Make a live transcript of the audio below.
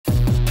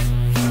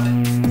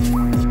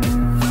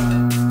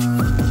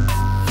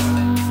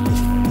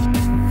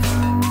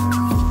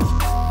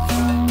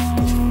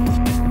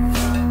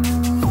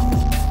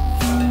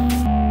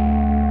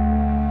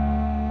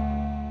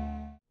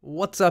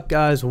What's up,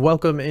 guys?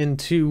 Welcome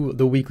into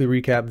the weekly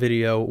recap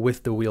video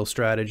with the wheel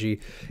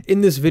strategy. In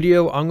this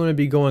video, I'm going to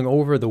be going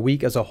over the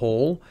week as a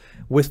whole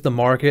with the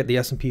market, the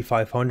S&P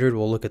 500.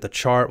 We'll look at the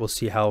chart. We'll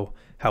see how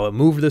it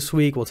moved this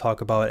week. We'll talk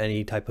about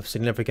any type of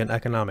significant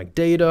economic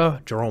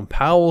data. Jerome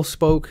Powell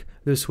spoke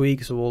this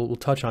week, so we'll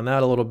touch on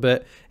that a little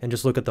bit and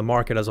just look at the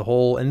market as a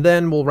whole. And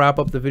then we'll wrap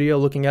up the video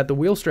looking at the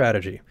wheel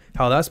strategy,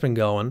 how that's been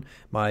going,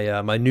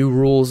 my new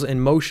rules in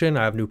motion.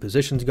 I have new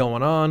positions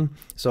going on,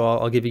 so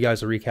I'll give you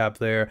guys a recap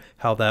there,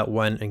 how that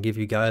went, and give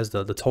you guys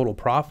the total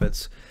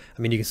profits.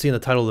 I mean, you can see in the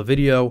title of the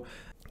video,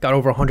 got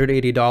over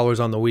 $180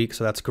 on the week,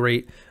 so that's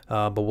great,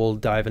 but we'll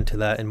dive into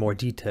that in more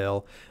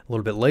detail a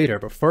little bit later.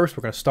 But first,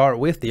 we're going to start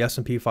with the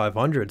S&P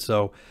 500.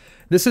 So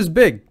this is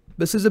big.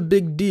 This is a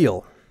big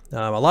deal.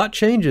 A lot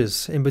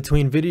changes in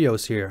between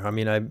videos here. I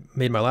mean, I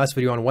made my last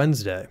video on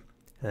Wednesday,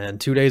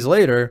 and 2 days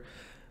later,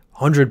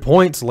 100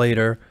 points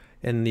later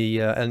in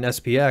the in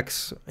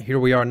SPX, here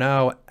we are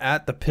now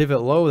at the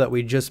pivot low that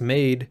we just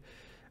made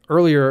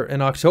earlier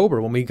in October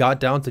when we got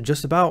down to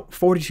just about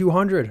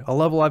 4,200, a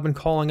level I've been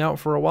calling out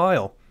for a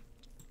while.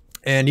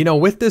 And, you know,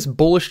 with this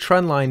bullish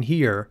trend line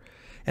here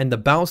and the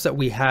bounce that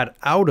we had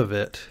out of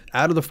it,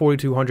 out of the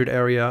 4,200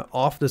 area,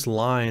 off this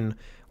line,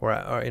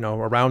 or you know,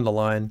 around the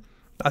line,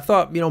 I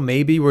thought, you know,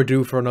 maybe we're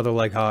due for another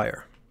leg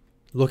higher.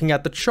 Looking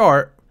at the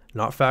chart,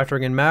 not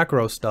factoring in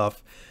macro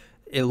stuff,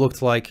 it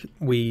looked like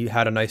we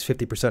had a nice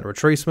 50%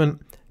 retracement,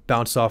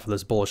 bounced off of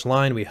this bullish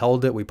line, we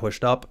held it, we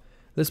pushed up.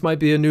 This might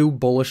be a new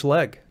bullish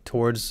leg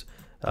towards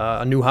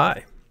a new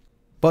high.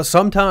 But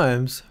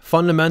sometimes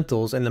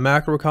fundamentals in the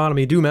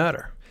macroeconomy do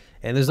matter.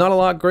 And there's not a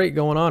lot great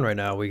going on right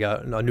now. We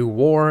got a new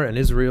war in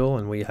Israel,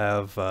 and we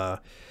have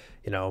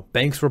you know,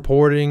 banks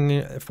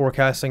reporting,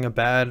 forecasting a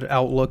bad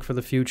outlook for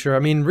the future. I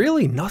mean,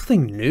 really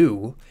nothing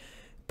new,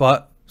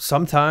 but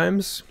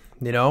sometimes,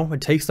 you know, it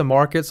takes the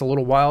markets a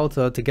little while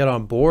to get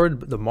on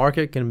board. The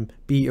market can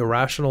be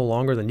irrational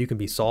longer than you can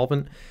be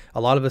solvent. A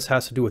lot of this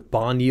has to do with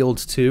bond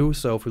yields too.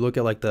 So if we look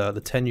at like the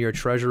 10-year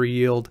treasury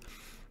yield,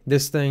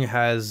 this thing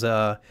has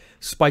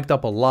spiked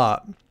up a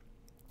lot.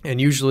 And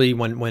usually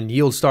when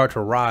yields start to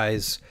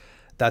rise,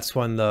 that's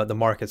when the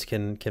markets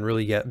can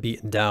really get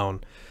beaten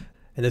down.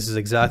 And this is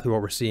exactly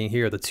what we're seeing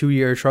here. The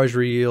 2-year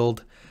treasury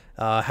yield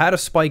had a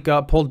spike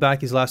up, pulled back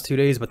these last 2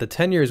 days, but the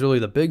 10-year is really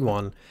the big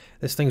one.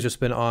 This thing's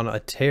just been on a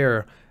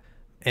tear.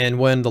 And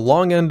when the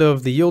long end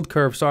of the yield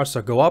curve starts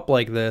to go up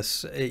like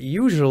this, it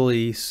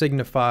usually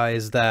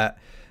signifies that,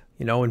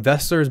 you know,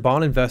 investors,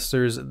 bond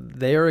investors,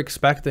 they are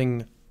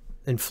expecting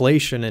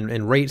inflation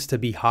and rates to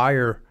be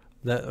higher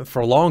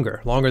for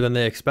longer than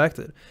they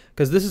expected.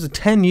 Because this is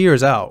 10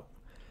 years out.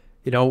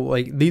 You know,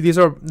 like this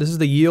is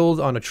the yield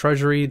on a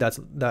treasury that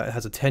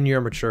has a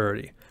 10-year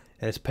maturity,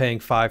 and it's paying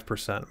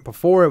 5%.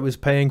 Before, it was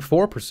paying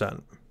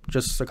 4%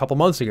 just a couple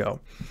months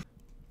ago.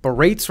 But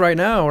rates right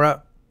now are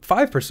at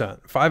 5%,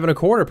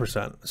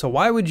 5.25%. So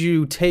why would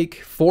you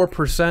take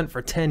 4%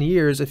 for 10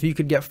 years if you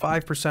could get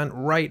 5%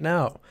 right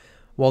now?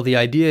 Well, the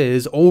idea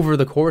is over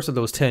the course of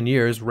those 10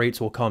 years,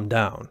 rates will come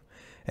down.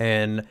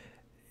 And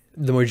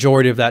the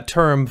majority of that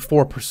term,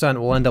 4%,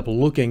 will end up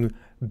looking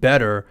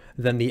better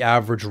than the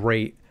average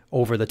rate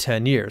over the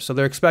 10 years. So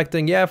they're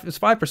expecting, yeah, it's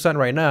 5%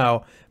 right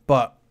now,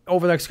 but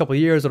over the next couple of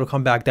years, it'll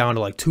come back down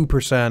to like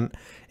 2%,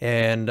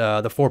 and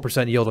the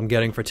 4% yield I'm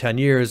getting for 10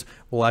 years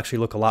will actually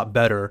look a lot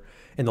better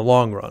in the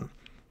long run.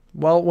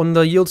 Well, when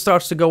the yield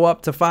starts to go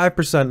up to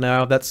 5%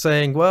 now, that's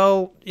saying,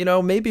 well, you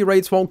know, maybe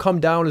rates won't come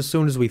down as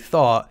soon as we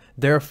thought.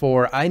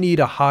 Therefore, I need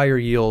a higher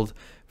yield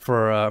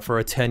for a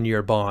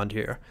 10-year bond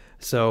here.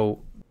 So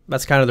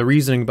that's kind of the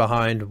reasoning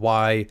behind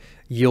why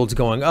yields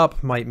going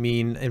up might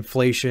mean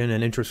inflation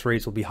and interest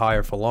rates will be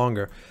higher for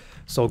longer.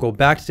 So I'll go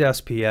back to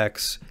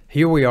SPX.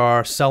 Here we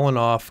are selling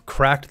off,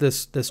 cracked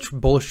this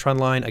bullish trend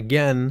line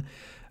again,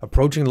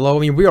 approaching the low. I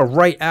mean, we are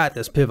right at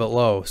this pivot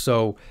low.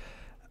 So,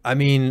 I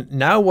mean,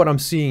 now what I'm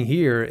seeing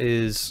here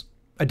is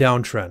a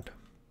downtrend.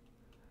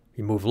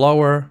 You move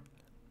lower,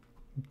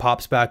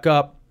 pops back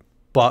up,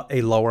 but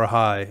a lower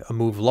high. A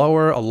move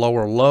lower, a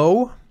lower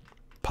low,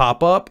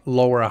 pop up,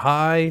 lower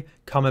high,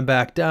 coming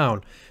back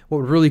down. What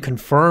would really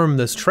confirm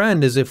this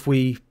trend is if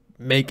we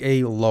make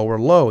a lower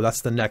low. That's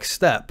the next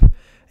step.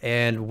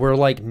 And we're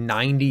like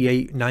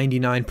 98,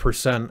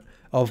 99%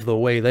 of the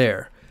way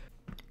there.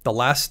 The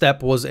last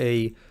step was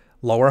a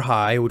lower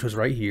high, which was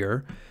right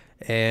here.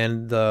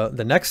 And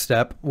the next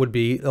step would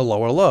be a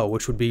lower low,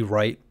 which would be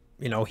right,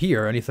 you know,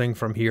 here, anything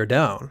from here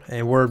down.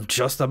 And we're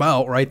just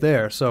about right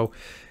there. So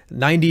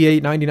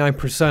 98,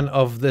 99%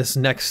 of this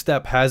next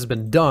step has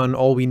been done.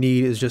 All we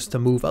need is just to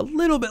move a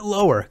little bit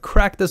lower,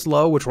 crack this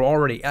low, which we're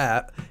already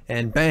at,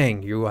 and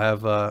bang, you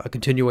have a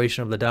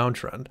continuation of the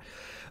downtrend.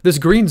 This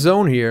green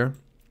zone here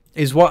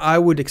is what I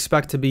would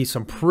expect to be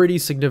some pretty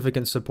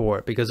significant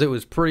support, because it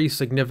was pretty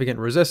significant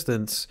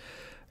resistance,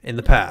 in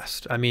the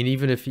past. I mean,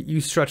 even if you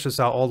stretch this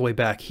out all the way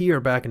back here,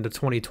 back into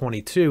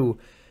 2022,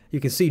 you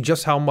can see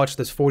just how much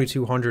this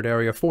 4,200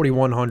 area,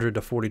 4,100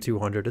 to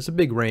 4,200, is a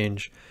big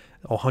range,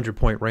 a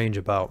 100-point range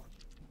about.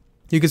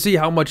 You can see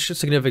how much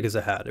significance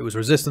it had. It was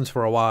resistance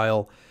for a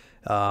while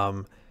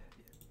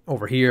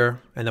over here,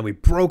 and then we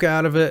broke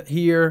out of it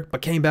here,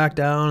 but came back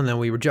down, and then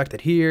we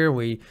rejected here.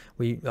 We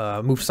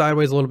moved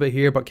sideways a little bit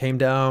here, but came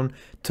down.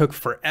 Took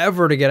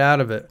forever to get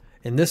out of it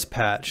in this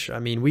patch. I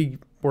mean, we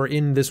were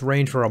in this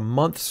range for a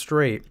month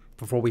straight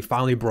before we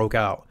finally broke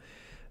out.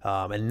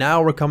 And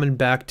now we're coming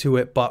back to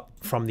it, but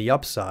from the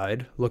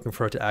upside, looking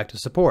for it to act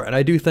as support. And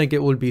I do think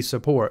it would be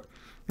support.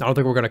 I don't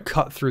think we're going to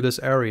cut through this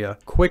area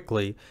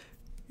quickly.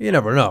 You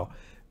never know.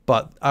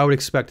 But I would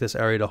expect this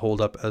area to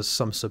hold up as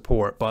some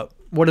support. But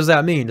what does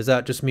that mean? Does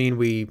that just mean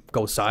we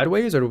go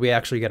sideways, or do we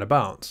actually get a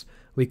bounce?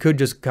 We could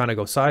just kind of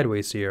go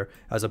sideways here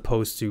as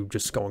opposed to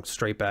just going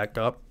straight back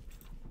up.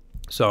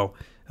 So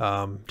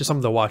just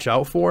something to watch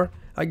out for,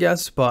 I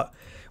guess. But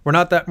we're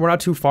not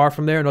too far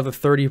from there. Another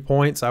 30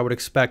 points. I would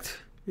expect,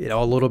 you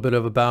know, a little bit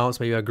of a bounce,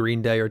 maybe a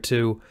green day or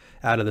two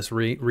out of this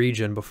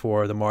region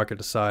before the market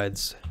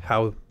decides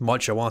how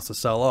much it wants to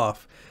sell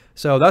off.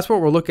 So that's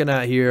what we're looking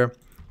at here.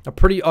 A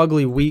pretty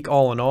ugly week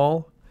all in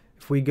all.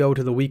 If we go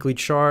to the weekly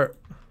chart,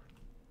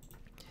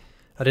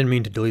 I didn't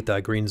mean to delete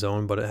that green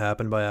zone, but it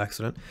happened by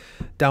accident.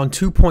 Down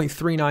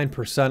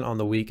 2.39% on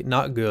the week,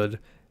 not good.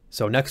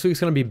 So next week's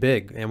going to be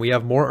big, and we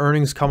have more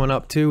earnings coming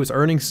up too. It's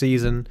earnings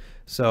season,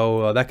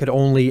 so that could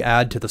only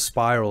add to the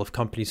spiral if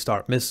companies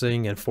start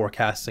missing and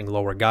forecasting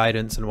lower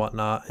guidance and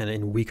whatnot, and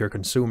in weaker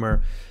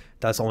consumer.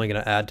 That's only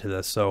going to add to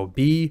this. So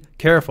be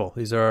careful.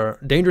 These are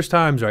dangerous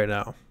times right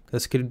now.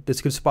 This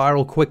could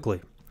spiral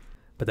quickly.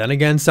 But then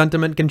again,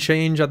 sentiment can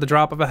change at the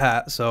drop of a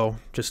hat. So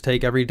just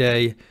take every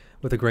day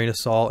with a grain of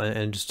salt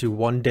and just do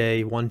one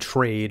day, one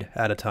trade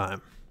at a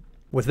time.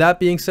 With that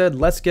being said,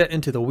 let's get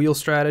into the wheel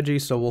strategy.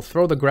 So we'll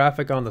throw the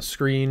graphic on the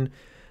screen.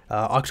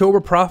 October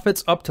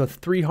profits up to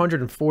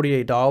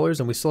 $348,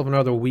 and we still have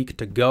another week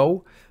to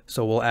go.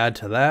 So we'll add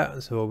to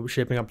that. So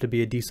shaping up to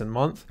be a decent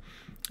month.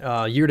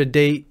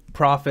 Year-to-date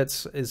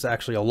profits is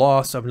actually a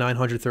loss of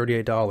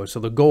 $938. So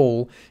the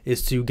goal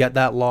is to get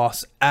that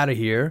loss out of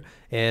here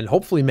and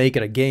hopefully make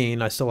it a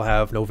gain. I still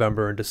have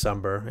November and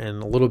December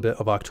and a little bit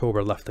of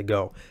October left to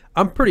go.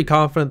 I'm pretty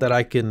confident that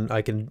I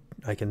can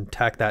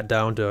tack that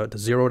down to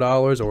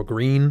 $0 or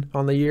green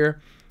on the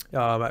year.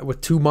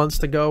 With 2 months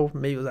to go,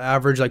 maybe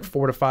average like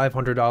 $400 to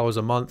 $500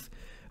 a month.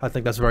 I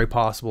think that's very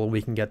possible.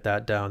 We can get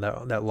that down,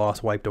 that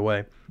loss wiped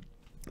away.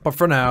 But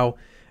for now,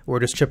 we're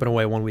just chipping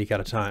away 1 week at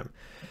a time.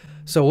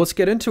 So let's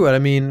get into it. I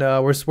mean,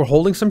 we're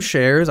holding some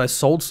shares. I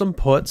sold some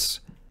puts.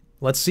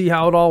 Let's see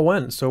how it all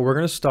went. So we're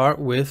going to start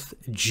with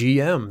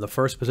GM, the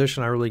first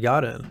position I really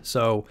got in.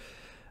 So,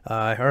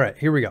 all right,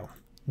 here we go.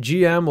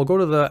 GM, we'll go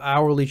to the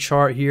hourly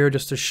chart here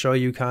just to show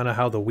you kind of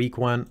how the week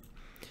went.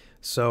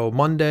 So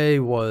Monday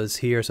was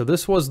here. So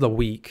this was the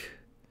week.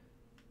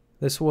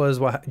 This was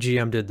what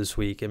GM did this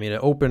week. I mean, it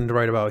opened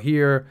right about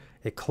here.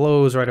 It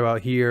closed right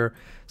about here.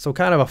 So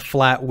kind of a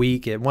flat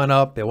week. It went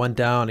up, it went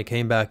down, it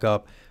came back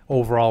up.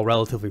 Overall,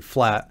 relatively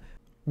flat,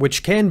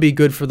 which can be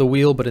good for the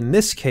wheel. But in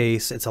this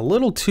case, it's a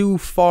little too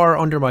far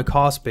under my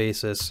cost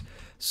basis.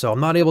 So I'm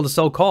not able to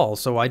sell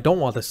calls. So I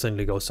don't want this thing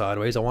to go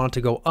sideways. I want it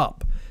to go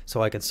up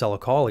so I can sell a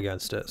call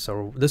against it.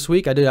 So this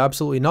week I did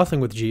absolutely nothing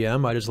with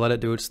GM. I just let it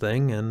do its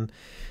thing, and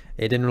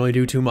it didn't really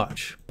do too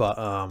much. But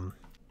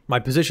my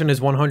position is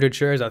 100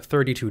 shares at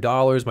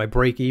 $32. My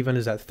break even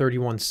is at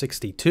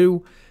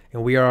 $31.62,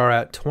 and we are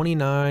at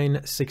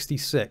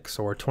 $29.66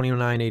 or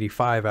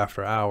 $29.85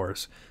 after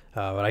hours.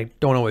 But I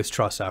don't always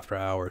trust after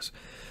hours.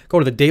 Go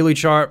to the daily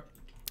chart.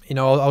 You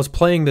know, I was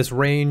playing this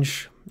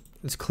range.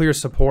 It's clear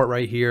support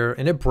right here,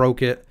 and it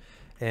broke it.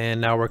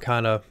 And now we're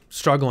kind of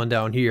struggling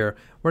down here.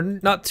 We're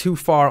not too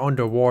far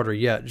underwater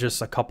yet,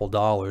 just a couple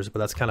dollars, but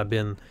that's kind of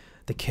been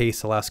the case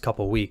the last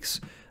couple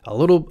weeks.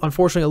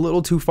 Unfortunately, a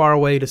little too far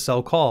away to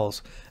sell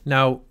calls.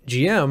 Now,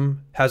 GM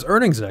has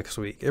earnings next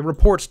week. It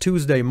reports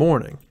Tuesday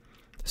morning.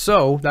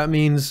 So that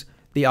means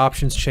the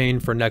options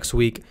chain for next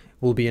week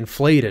will be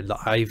inflated. The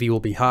IV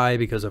will be high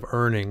because of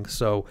earnings.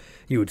 So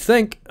you would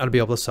think I'd be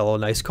able to sell a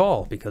nice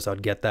call because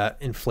I'd get that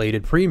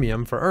inflated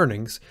premium for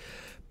earnings.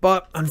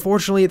 But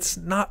unfortunately, it's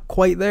not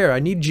quite there. I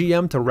need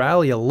GM to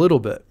rally a little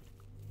bit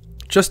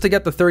just to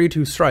get the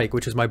 32 strike,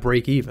 which is my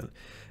break even.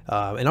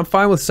 And I'm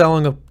fine with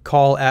selling a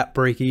call at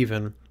break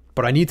even,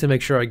 but I need to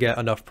make sure I get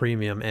enough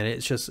premium, and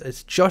it's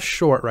just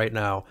short right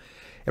now.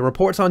 It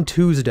reports on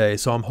Tuesday,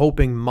 so I'm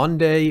hoping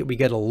Monday we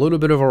get a little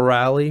bit of a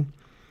rally,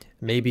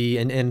 maybe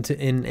in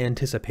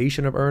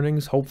anticipation of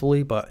earnings,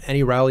 hopefully, but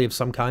any rally of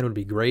some kind would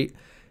be great.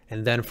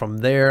 And then from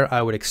there,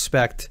 I would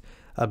expect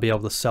I'll be able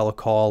to sell a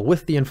call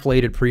with the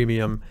inflated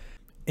premium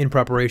in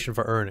preparation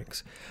for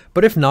earnings.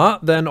 But if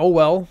not, then oh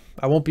well,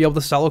 I won't be able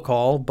to sell a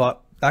call,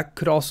 but that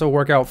could also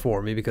work out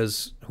for me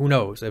because who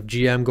knows, if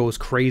GM goes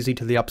crazy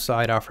to the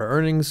upside after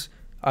earnings,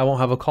 I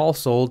won't have a call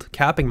sold,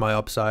 capping my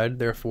upside.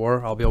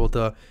 Therefore, I'll be able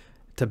to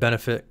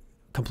benefit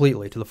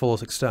completely to the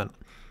fullest extent.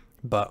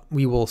 but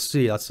we will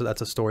see. That's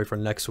a story for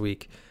next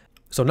week.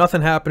 So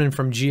nothing happening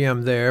from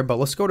GM there, but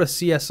let's go to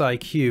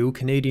CSIQ,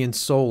 Canadian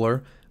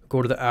Solar.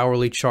 Go to the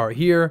hourly chart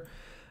here.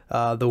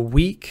 The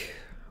week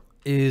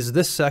is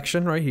this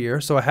section right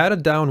here. So I had a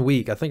down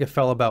week. I think it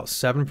fell about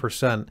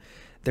 7%.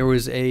 There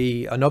was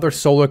another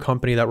solar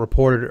company that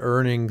reported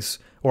earnings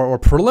or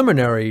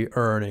preliminary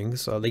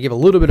earnings. They gave a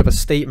little bit of a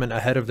statement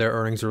ahead of their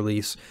earnings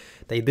release.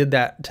 They did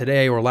that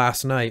today or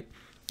last night.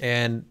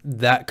 And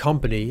that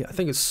company, I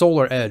think it's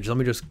Solar Edge. Let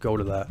me just go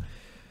to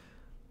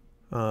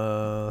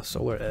that.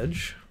 Solar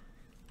Edge.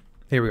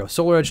 Here we go.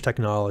 Solar Edge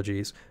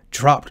Technologies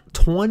dropped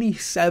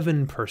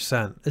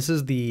 27%. This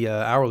is the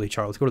hourly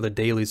chart. Let's go to the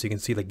daily so you can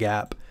see the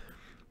gap.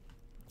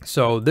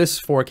 So this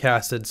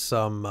forecasted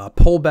some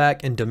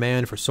pullback in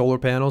demand for solar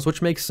panels,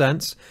 which makes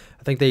sense.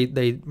 I think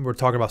they were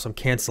talking about some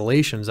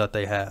cancellations that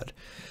they had.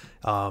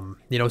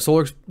 You know,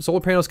 solar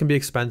panels can be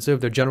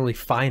expensive. They're generally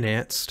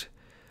financed.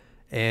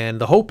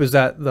 And the hope is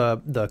that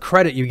the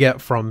credit you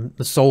get from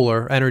the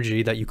solar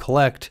energy that you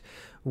collect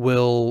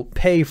will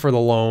pay for the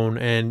loan,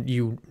 and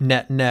you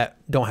net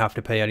don't have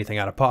to pay anything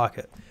out of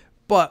pocket.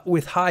 But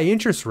with high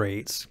interest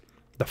rates,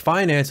 the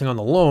financing on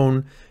the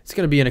loan, it's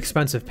going to be an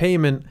expensive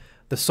payment.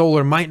 The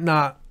solar might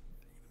not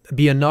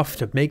be enough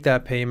to make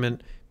that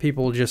payment.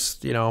 People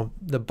just, you know,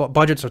 the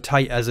budgets are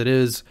tight as it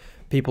is.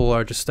 People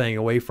are just staying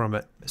away from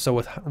it. So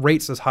with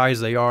rates as high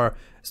as they are,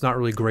 it's not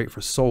really great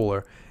for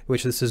solar,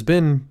 which this has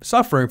been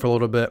suffering for a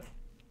little bit.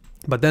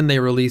 But then they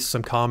released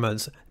some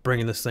comments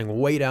bringing this thing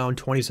way down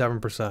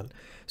 27%.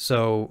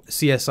 So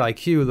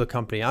CSIQ, the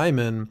company I'm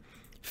in,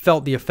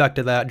 felt the effect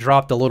of that,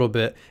 dropped a little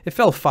bit. It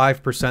fell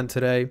 5%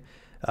 today.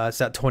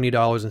 It's at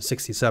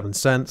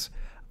 $20.67.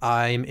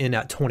 I'm in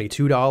at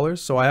 $22.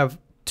 So I have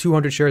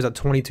 200 shares at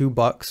 22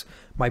 bucks.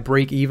 My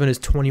break even is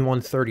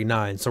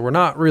 21.39. So we're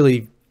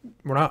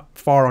not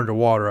far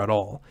underwater at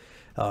all.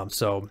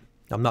 So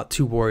I'm not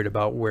too worried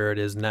about where it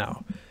is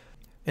now.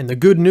 And the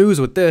good news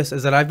with this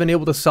is that I've been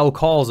able to sell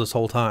calls this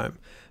whole time.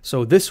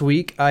 So this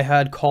week I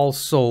had calls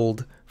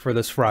sold for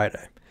this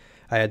Friday.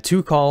 I had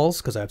 2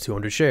 calls because I have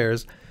 200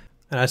 shares,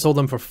 and I sold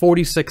them for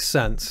 46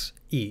 cents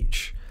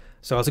each.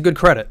 So that's a good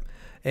credit.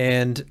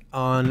 And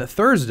on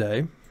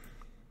Thursday,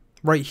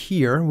 right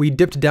here, we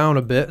dipped down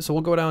a bit. So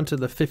we'll go down to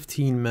the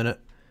 15-minute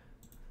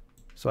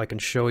so I can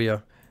show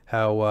you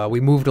how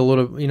we moved a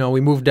little, you know, we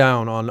moved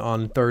down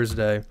on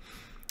Thursday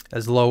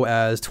as low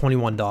as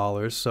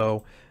 $21.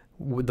 So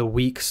the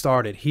week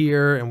started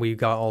here and we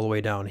got all the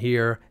way down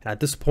here. And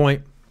at this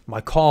point,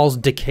 my calls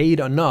decayed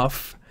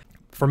enough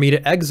for me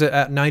to exit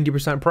at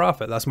 90%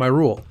 profit. That's my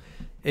rule.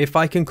 If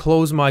I can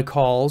close my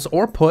calls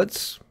or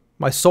puts,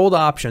 my sold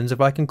options, if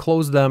I can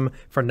close them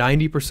for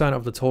 90%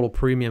 of the total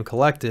premium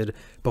collected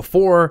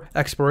before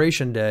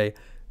expiration day,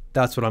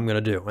 that's what I'm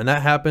going to do. And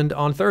that happened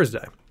on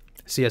Thursday.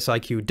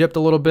 CSIQ dipped a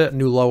little bit,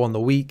 new low on the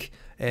week,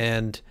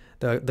 and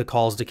the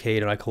calls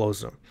decayed and I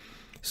closed them.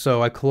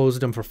 So I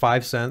closed them for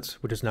 5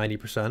 cents, which is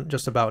 90%,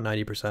 just about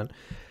 90%.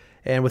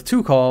 And with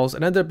 2 calls,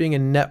 it ended up being a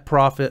net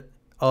profit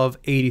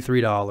of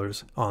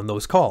 $83 on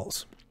those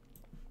calls.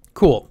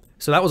 Cool.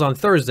 So that was on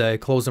Thursday. I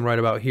closed them right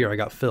about here. I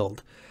got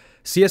filled.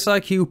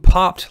 CSIQ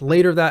popped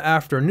later that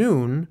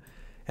afternoon,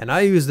 and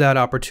I used that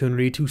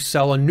opportunity to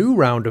sell a new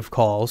round of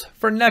calls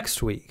for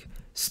next week.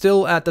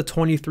 Still at the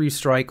 23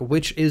 strike,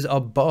 which is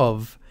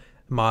above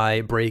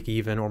my break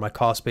even or my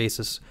cost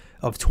basis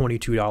of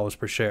 $22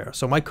 per share.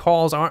 So my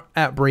calls aren't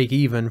at break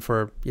even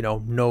for, you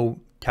know, no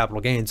capital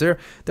gains. They're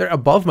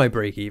above my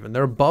break even.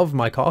 They're above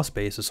my cost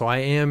basis. So I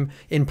am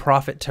in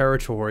profit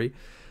territory,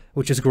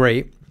 which is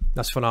great.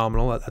 That's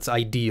phenomenal. That's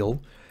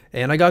ideal.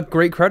 And I got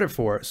great credit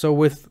for it. So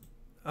with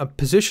a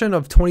position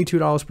of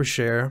 $22 per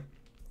share,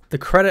 the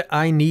credit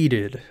I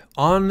needed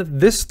on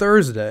this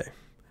Thursday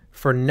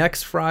for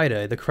next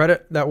Friday, the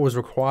credit that was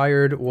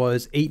required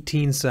was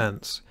 18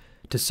 cents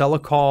to sell a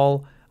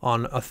call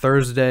on a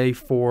Thursday.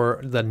 For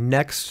the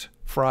next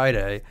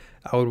Friday,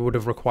 I would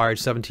have required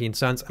 17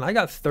 cents, and I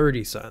got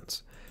 30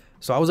 cents.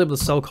 So I was able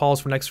to sell calls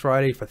for next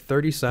Friday for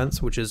 30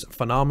 cents, which is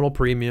phenomenal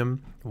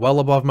premium, well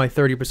above my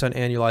 30%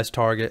 annualized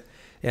target,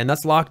 and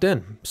that's locked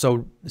in.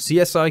 So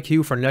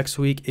CSIQ for next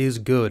week is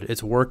good.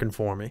 It's working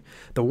for me.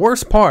 The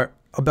worst part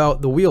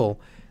about the wheel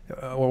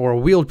or a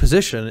wheeled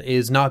position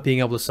is not being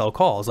able to sell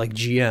calls like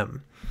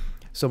GM.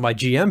 So my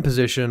GM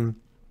position,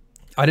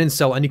 I didn't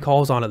sell any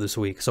calls on it this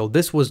week. So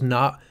this was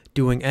not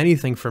doing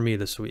anything for me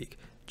this week.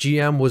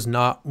 GM was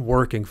not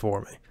working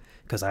for me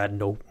because I had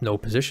no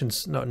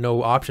positions,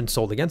 no options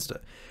sold against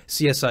it.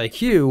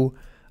 CSIQ,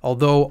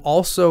 although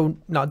also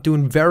not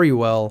doing very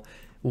well,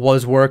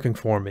 was working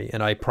for me,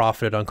 and I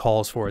profited on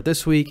calls for it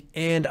this week,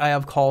 and I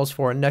have calls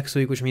for it next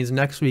week, which means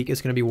next week is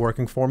going to be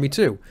working for me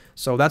too.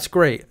 So that's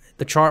great.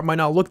 The chart might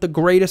not look the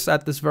greatest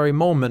at this very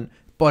moment,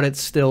 but it's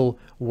still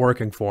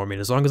working for me.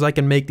 And as long as I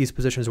can make these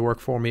positions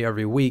work for me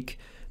every week,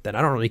 then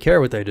I don't really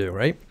care what they do,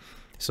 right?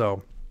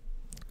 So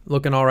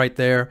looking all right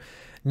there.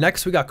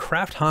 Next, we got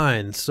Kraft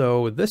Heinz.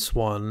 So this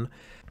one,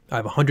 I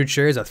have 100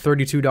 shares at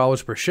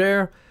 $32 per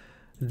share.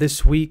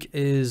 This week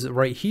is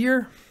right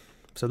here.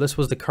 So this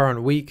was the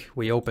current week.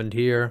 We opened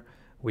here.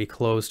 We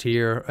closed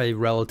here a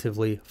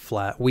relatively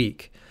flat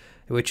week,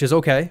 which is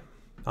okay.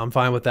 I'm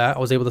fine with that. I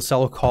was able to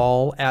sell a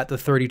call at the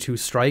 32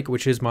 strike,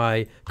 which is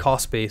my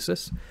cost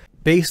basis.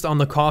 Based on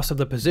the cost of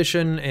the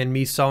position and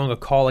me selling a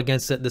call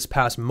against it this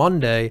past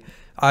Monday,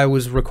 I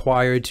was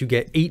required to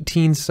get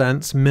 18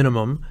 cents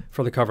minimum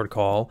for the covered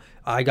call.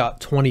 I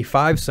got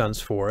 25 cents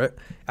for it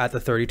at the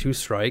 32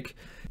 strike.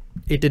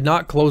 It did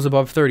not close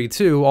above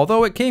 32,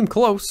 although it came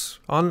close.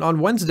 On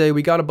Wednesday,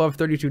 we got above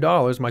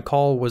 $32. My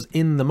call was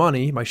in the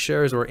money. My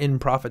shares were in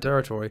profit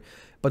territory,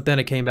 but then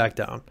it came back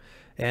down.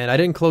 And I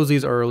didn't close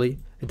these early.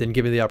 It didn't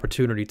give me the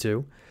opportunity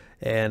to.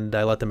 And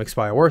I let them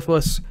expire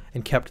worthless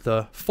and kept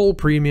the full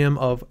premium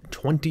of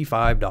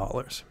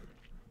 $25.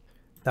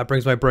 That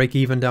brings my break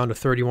even down to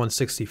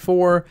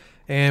 31.64,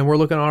 and we're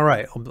looking all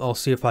right. I'll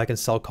see if I can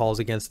sell calls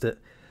against it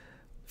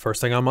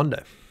first thing on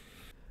Monday.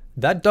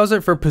 That does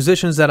it for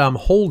positions that I'm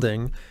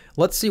holding.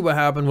 Let's see what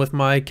happened with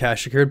my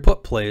cash secured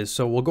put plays.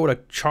 So we'll go to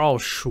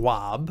Charles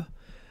Schwab.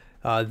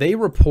 They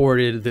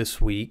reported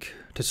this week,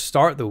 to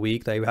start the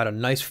week, they had a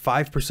nice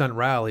 5%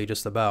 rally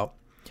just about.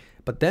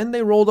 But then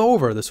they rolled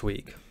over this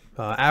week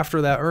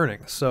after that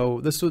earnings.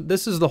 So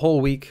this is the whole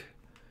week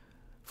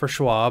for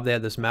Schwab. They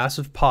had this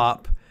massive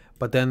pop,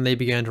 but then they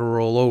began to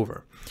roll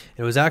over.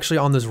 It was actually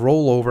on this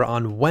rollover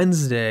on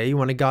Wednesday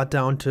when it got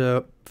down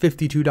to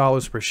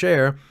 $52 per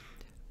share.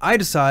 I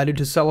decided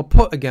to sell a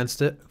put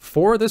against it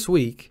for this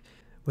week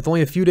with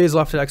only a few days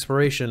left at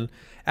expiration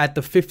at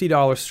the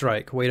 $50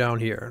 strike way down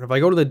here. And if I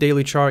go to the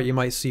daily chart, you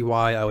might see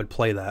why I would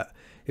play that.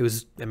 It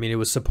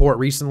was support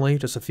recently,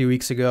 just a few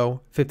weeks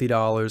ago,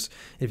 $50.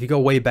 If you go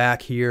way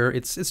back here,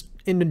 it's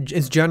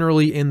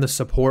generally in the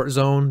support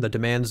zone, the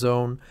demand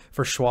zone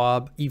for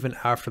Schwab, even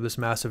after this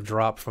massive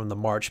drop from the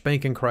March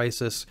banking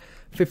crisis.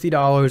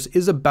 $50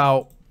 is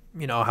about,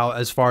 how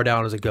as far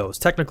down as it goes.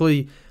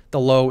 Technically, the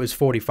low is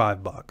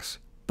 45 bucks,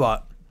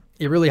 but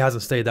it really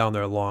hasn't stayed down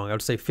there long. I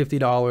would say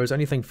 $50,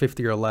 anything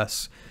 50 or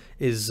less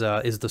is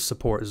the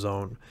support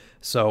zone.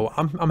 So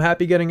I'm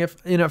happy getting it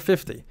in at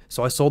 50.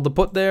 So I sold the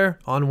put there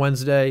on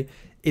Wednesday.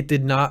 It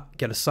did not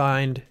get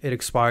assigned. It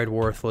expired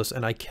worthless,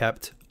 and I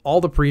kept all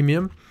the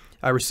premium.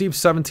 I received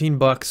 17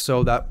 bucks,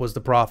 so that was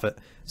the profit,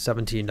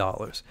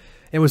 $17.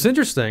 And what's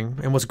interesting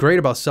and what's great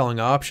about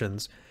selling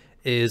options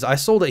is I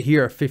sold it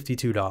here at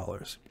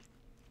 $52.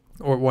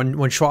 Or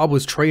when Schwab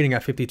was trading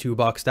at 52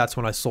 bucks, that's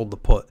when I sold the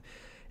put.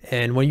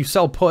 And when you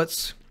sell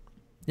puts,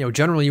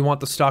 generally you want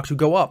the stock to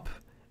go up.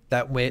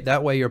 That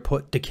way your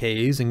put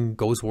decays and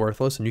goes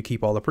worthless and you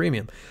keep all the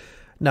premium.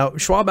 Now,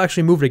 Schwab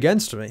actually moved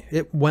against me.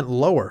 It went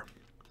lower,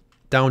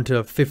 down to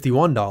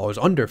 $51,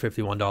 under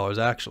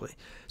 $51 actually.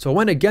 So it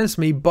went against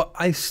me, but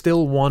I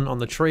still won on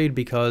the trade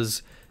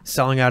because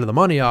selling out of the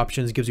money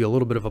options gives you a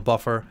little bit of a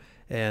buffer,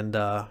 and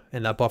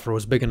that buffer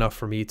was big enough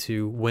for me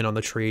to win on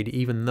the trade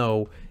even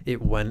though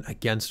it went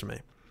against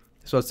me.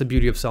 So that's the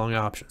beauty of selling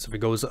options. If it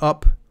goes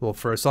up, well,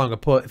 for selling a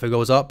put, if it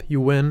goes up,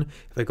 you win.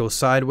 If it goes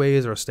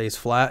sideways or stays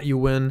flat, you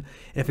win.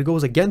 And if it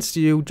goes against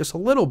you just a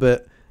little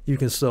bit, you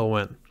can still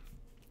win.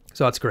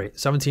 So that's great.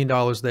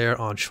 $17 there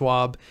on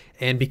Schwab.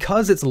 And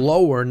because it's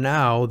lower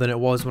now than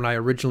it was when I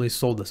originally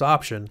sold this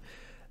option,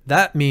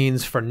 that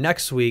means for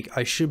next week,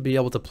 I should be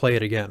able to play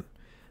it again.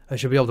 I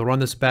should be able to run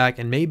this back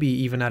and maybe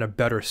even at a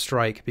better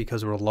strike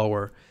because we're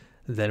lower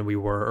than we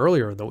were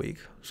earlier in the week.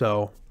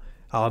 So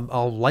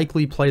I'll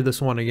likely play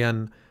this one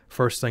again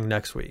first thing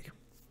next week.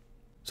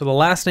 So the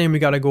last name we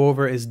got to go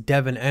over is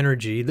Devon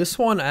Energy. This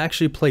one I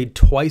actually played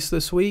twice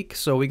this week,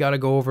 so we got to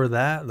go over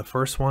that, the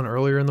first one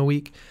earlier in the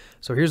week.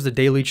 So here's the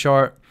daily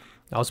chart.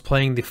 I was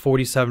playing the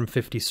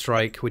 47.50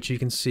 strike, which you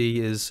can see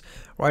is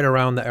right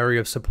around the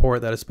area of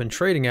support that it's been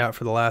trading at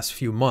for the last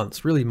few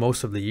months, really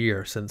most of the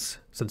year since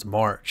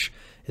March.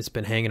 It's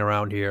been hanging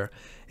around here.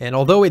 And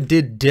although it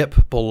did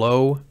dip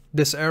below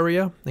this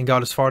area and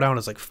got as far down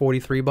as like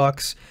 43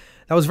 bucks,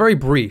 that was very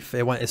brief.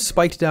 It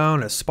spiked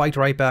down, it spiked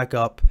right back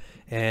up,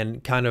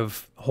 and kind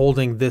of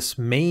holding this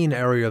main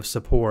area of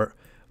support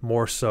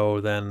more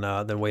so than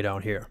way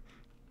down here.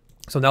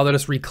 So now that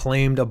it's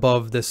reclaimed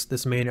above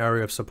this main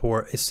area of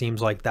support, it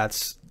seems like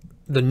that's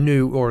the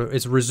new, or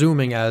it's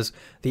resuming as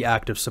the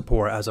active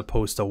support as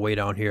opposed to way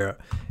down here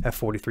at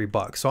 43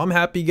 bucks. So I'm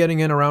happy getting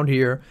in around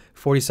here,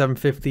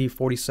 47.50,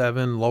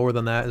 47, lower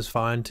than that is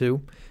fine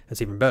too.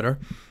 That's even better.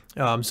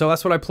 So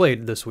that's what I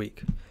played this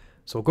week.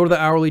 So we'll go to the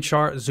hourly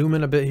chart, zoom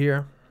in a bit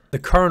here. The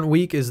current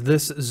week is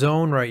this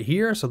zone right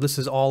here. So this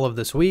is all of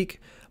this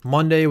week.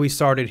 Monday we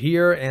started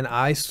here and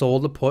I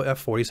sold the put at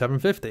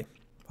 47.50.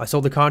 I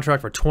sold the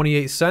contract for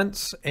 28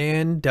 cents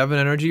and Devon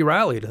Energy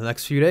rallied the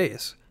next few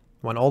days.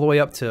 Went all the way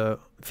up to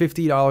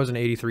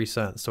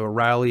 $50.83. So it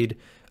rallied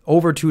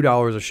over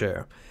 $2 a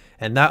share.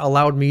 And that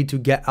allowed me to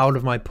get out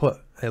of my put.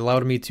 It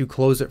allowed me to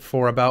close it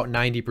for about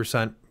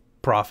 90%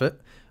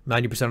 profit,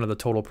 90% of the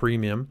total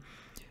premium.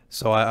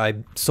 So I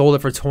sold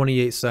it for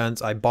 28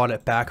 cents. I bought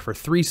it back for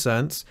 3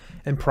 cents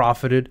and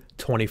profited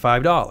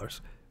 $25.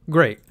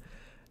 Great.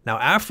 Now,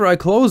 after I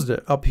closed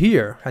it up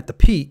here at the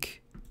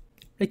peak,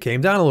 it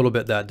came down a little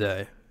bit that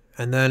day.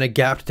 And then it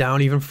gapped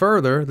down even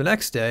further the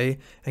next day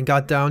and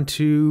got down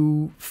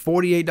to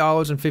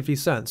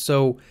 $48.50.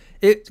 So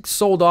it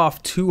sold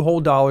off $2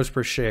 whole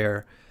per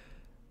share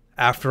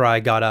after I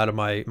got out of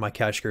my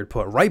cash secured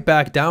put, right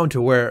back down to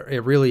where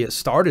it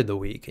started the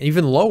week,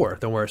 even lower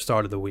than where it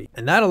started the week.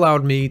 And that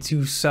allowed me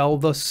to sell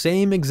the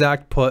same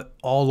exact put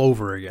all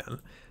over again.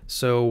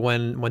 So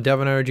when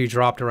Devon Energy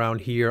dropped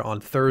around here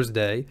on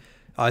Thursday,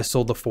 I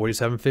sold the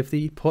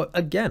 47.50 put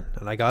again,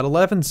 and I got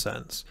 11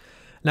 cents.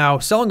 Now,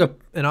 selling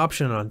an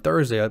option on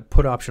Thursday, a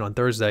put option on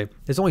Thursday,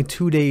 is only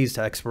 2 days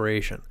to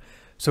expiration.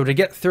 So to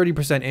get 30%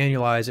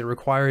 annualized, it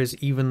requires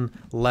even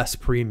less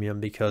premium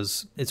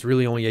because it's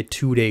really only a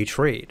 2-day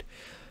trade.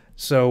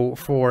 So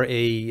for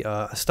a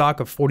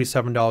stock of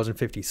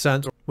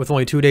 $47.50, with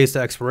only 2 days to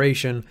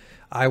expiration,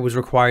 I was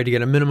required to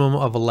get a minimum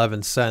of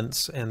 11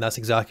 cents, and that's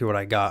exactly what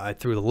I got. I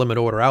threw the limit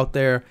order out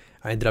there.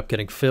 I ended up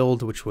getting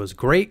filled, which was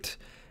great,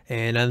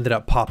 and ended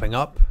up popping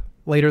up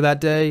later that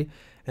day.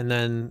 And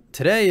then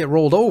today it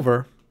rolled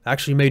over,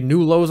 actually made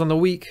new lows on the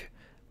week,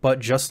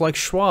 but just like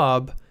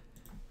Schwab,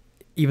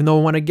 even though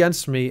it went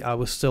against me, I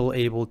was still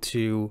able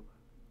to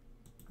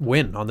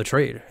win on the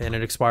trade, and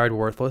it expired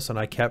worthless, and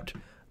I kept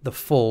the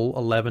full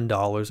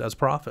 $11 as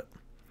profit.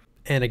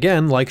 And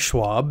again, like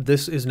Schwab,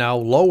 this is now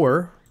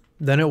lower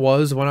than it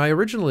was when I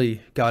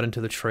originally got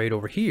into the trade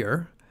over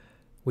here,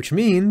 which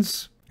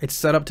means it's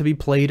set up to be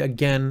played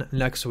again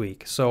next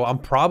week. So I'm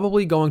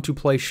probably going to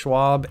play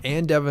Schwab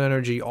and Devon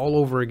Energy all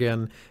over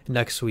again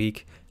next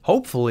week,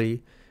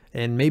 hopefully,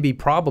 and maybe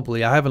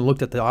probably, I haven't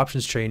looked at the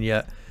options chain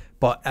yet,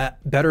 but at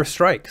better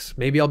strikes.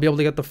 Maybe I'll be able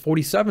to get the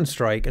 47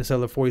 strike instead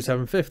of the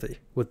 47.50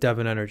 with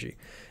Devon Energy.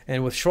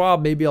 And with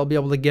Schwab, maybe I'll be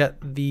able to get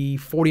the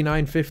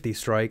 49.50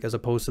 strike as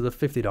opposed to the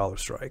 $50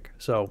 strike.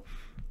 So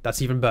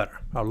that's even better.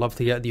 I'd love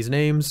to get these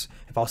names.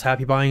 If I was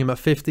happy buying them at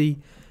 50,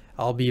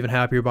 I'll be even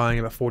happier buying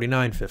them at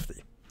 49.50.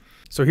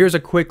 So here's a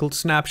quick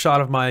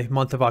snapshot of my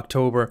month of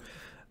October.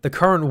 The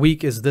current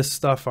week is this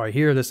stuff right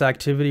here. This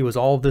activity was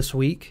all this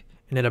week,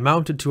 and it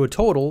amounted to a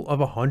total of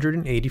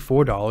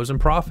 $184 in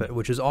profit,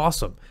 which is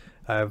awesome.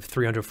 I have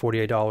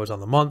 $348 on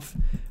the month,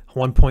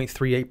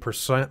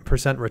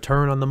 1.38%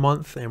 return on the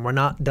month, and we're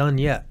not done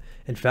yet.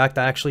 In fact,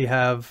 I actually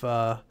have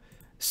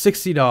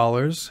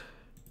 $60,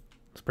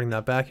 let's bring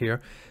that back here,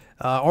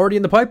 already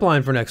in the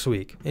pipeline for next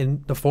week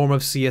in the form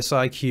of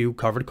CSIQ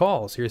covered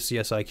calls. Here's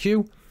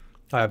CSIQ.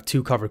 I have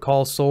 2 covered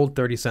calls sold,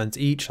 30 cents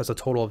each. That's a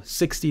total of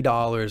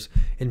 $60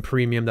 in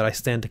premium that I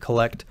stand to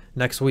collect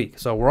next week.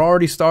 So we're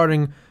already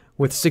starting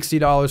with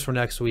 $60 for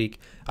next week.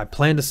 I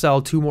plan to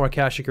sell 2 more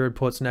cash secured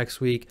puts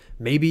next week,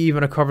 maybe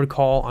even a covered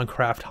call on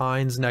Kraft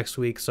Heinz next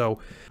week. So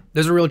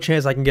there's a real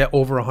chance I can get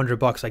over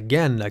 $100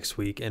 again next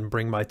week and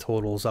bring my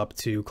totals up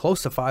to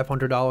close to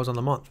 $500 on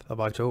the month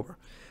of October.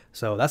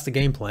 So that's the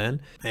game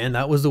plan, and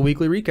that was the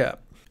weekly recap.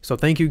 So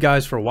thank you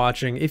guys for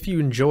watching. If you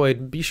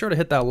enjoyed, be sure to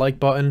hit that like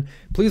button.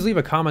 Please leave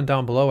a comment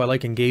down below. I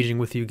like engaging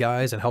with you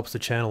guys and helps the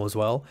channel as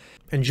well.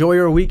 Enjoy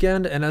your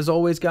weekend, and as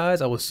always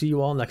guys, I will see you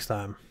all next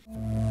time.